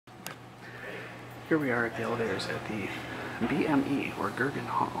Here we are at the elevators at the BME, or Gergen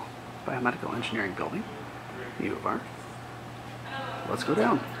Hall, BioMedical Engineering building, U of R. Let's go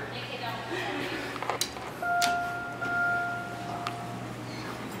down.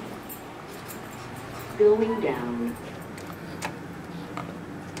 Going down.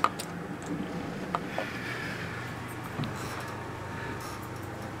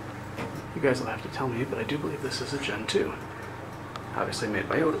 You guys will have to tell me, but I do believe this is a Gen 2. Obviously made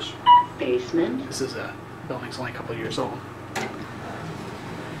by Otis. Basement. This is a building's only a couple years old.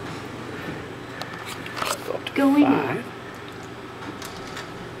 Go up to Going 5. up.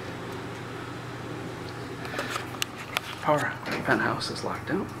 Our penthouse is locked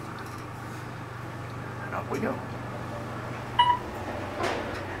out. And up we go.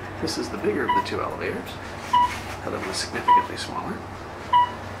 This is the bigger of the two elevators. The other one is significantly smaller.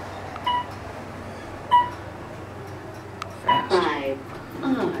 Fast.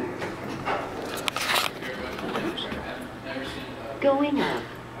 5R. Going up.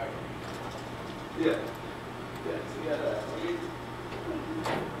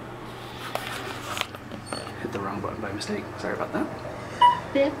 Hit the wrong button by mistake. Sorry about that.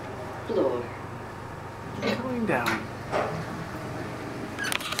 5th floor. Going down.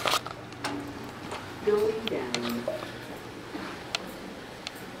 Going down.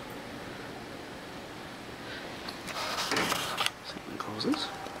 Something closes.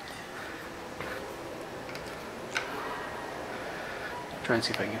 Try and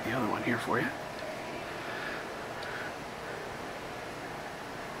see if I can get the other one here for you.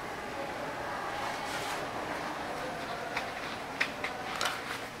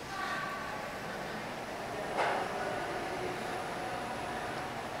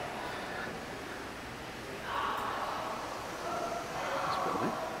 This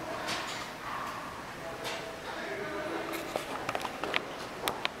building.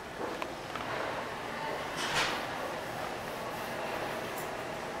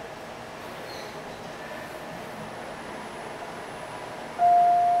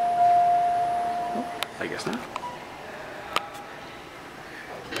 I guess not.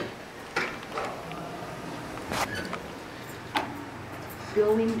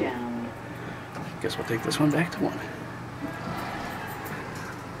 Going down. Guess we'll take this one back to 1.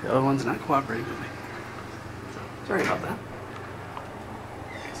 The other one's not cooperating with me. Sorry about that.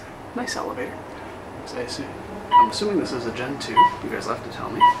 Nice elevator. I'm assuming this is a Gen 2. You guys will have to tell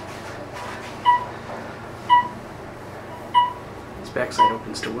me. This backside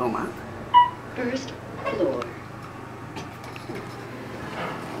opens to Wilmot. 1st floor.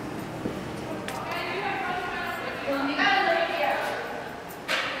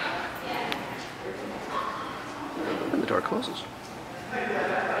 And the door closes.